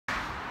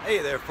Hey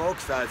there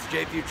folks, it's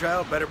Jay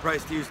Futrell, Better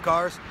Priced Used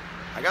Cars.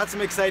 I got some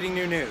exciting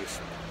new news.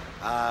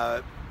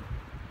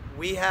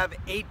 We have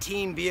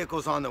 18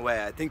 vehicles on the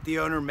way. I think the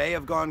owner may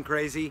have gone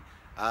crazy.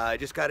 I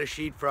just got a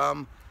sheet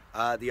from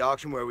the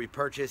auction where we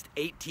purchased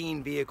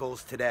 18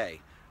 vehicles today.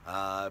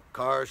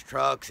 Cars,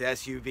 trucks,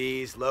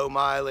 SUVs, low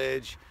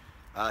mileage.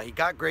 He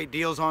got great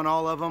deals on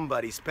all of them,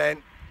 but he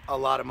spent a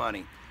lot of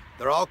money.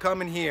 They're all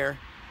coming here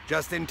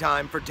just in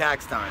time for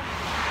tax time.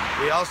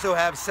 We also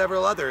have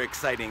several other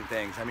exciting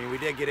things. I mean, we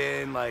did get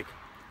in like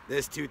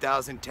this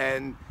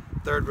 2010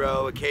 third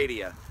row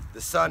Acadia.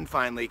 The sun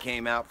finally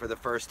came out for the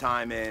first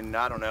time in,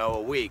 I don't know,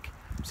 a week.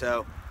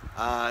 So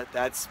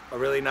that's a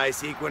really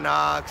nice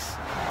Equinox.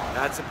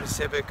 That's a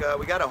Pacifica.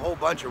 We got a whole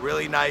bunch of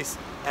really nice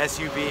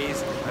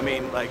SUVs. I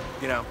mean, like,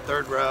 you know,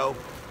 third row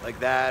like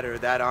that, or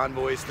that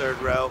Envoy's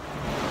third row.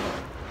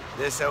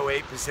 This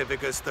 '08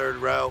 Pacifica's third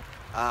row.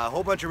 A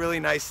whole bunch of really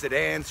nice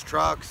sedans,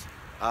 trucks,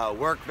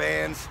 work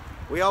vans.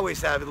 We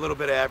always have a little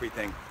bit of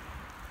everything.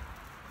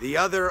 The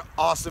other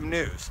awesome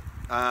news,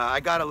 I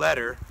got a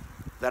letter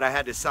that I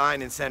had to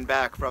sign and send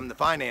back from the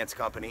finance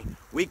company.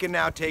 We can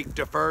now take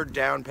deferred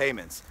down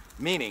payments,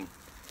 meaning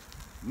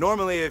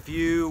normally if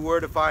you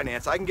were to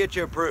finance, I can get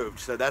you approved,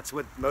 so that's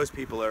what most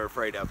people are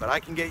afraid of, but I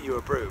can get you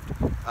approved.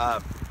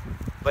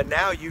 But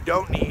now you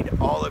don't need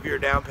all of your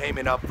down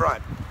payment up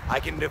front. I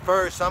can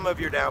defer some of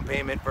your down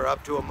payment for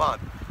up to a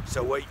month.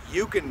 So what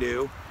you can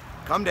do,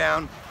 come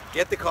down,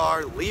 get the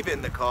car, leave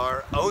in the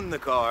car, own the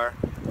car,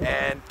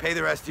 and pay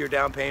the rest of your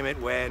down payment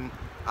when,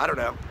 I don't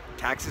know,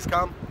 taxes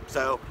come.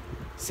 So,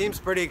 seems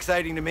pretty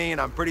exciting to me,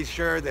 and I'm pretty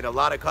sure that a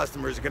lot of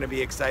customers are going to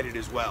be excited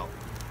as well.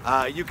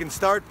 You can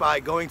start by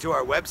going to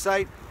our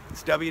website.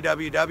 It's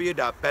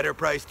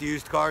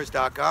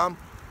www.betterpricedUsedCars.com.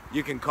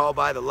 You can call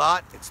by the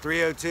lot. It's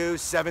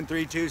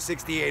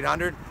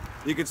 302-732-6800.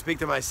 You can speak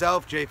to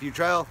myself, Jay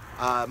Futrell.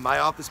 My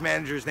office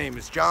manager's name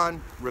is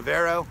John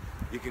Rivero.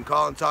 You can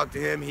call and talk to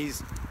him.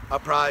 He's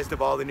apprised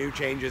of all the new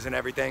changes and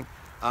everything.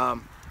 But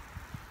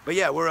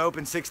yeah, we're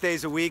open 6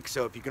 days a week,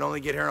 so if you can only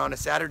get here on a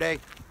Saturday,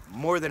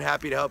 more than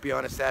happy to help you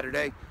on a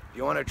Saturday. If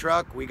you want a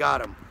truck, we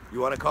got them. You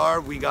want a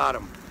car, we got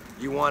them.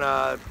 You want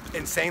a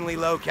insanely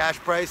low cash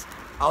price,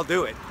 I'll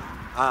do it.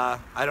 I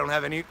don't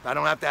have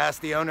to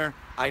ask the owner,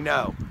 I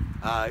know.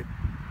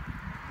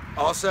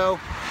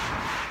 Also,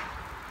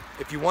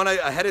 if you want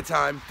to, ahead of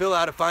time, fill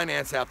out a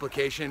finance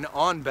application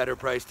on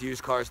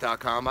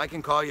betterpricedUsedCars.com. I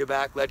can call you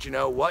back, let you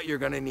know what you're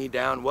going to need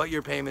down, what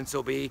your payments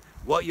will be,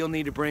 what you'll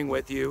need to bring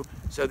with you,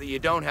 so that you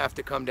don't have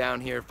to come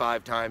down here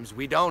 5 times.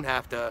 We don't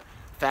have to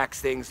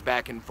fax things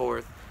back and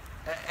forth,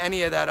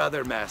 any of that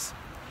other mess.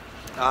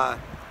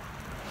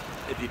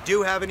 If you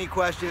do have any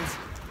questions,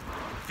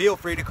 feel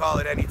free to call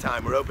at any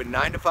time. We're open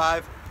 9 to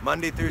 5,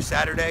 Monday through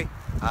Saturday.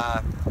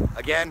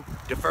 Again,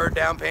 deferred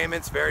down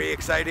payments, very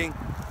exciting.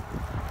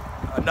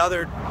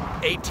 Another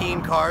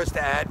 18 cars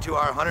to add to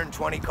our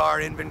 120 car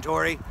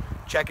inventory.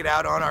 Check it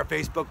out on our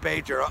Facebook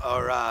page or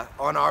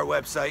on our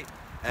website.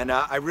 And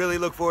I really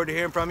look forward to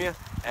hearing from you,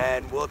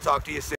 and we'll talk to you soon.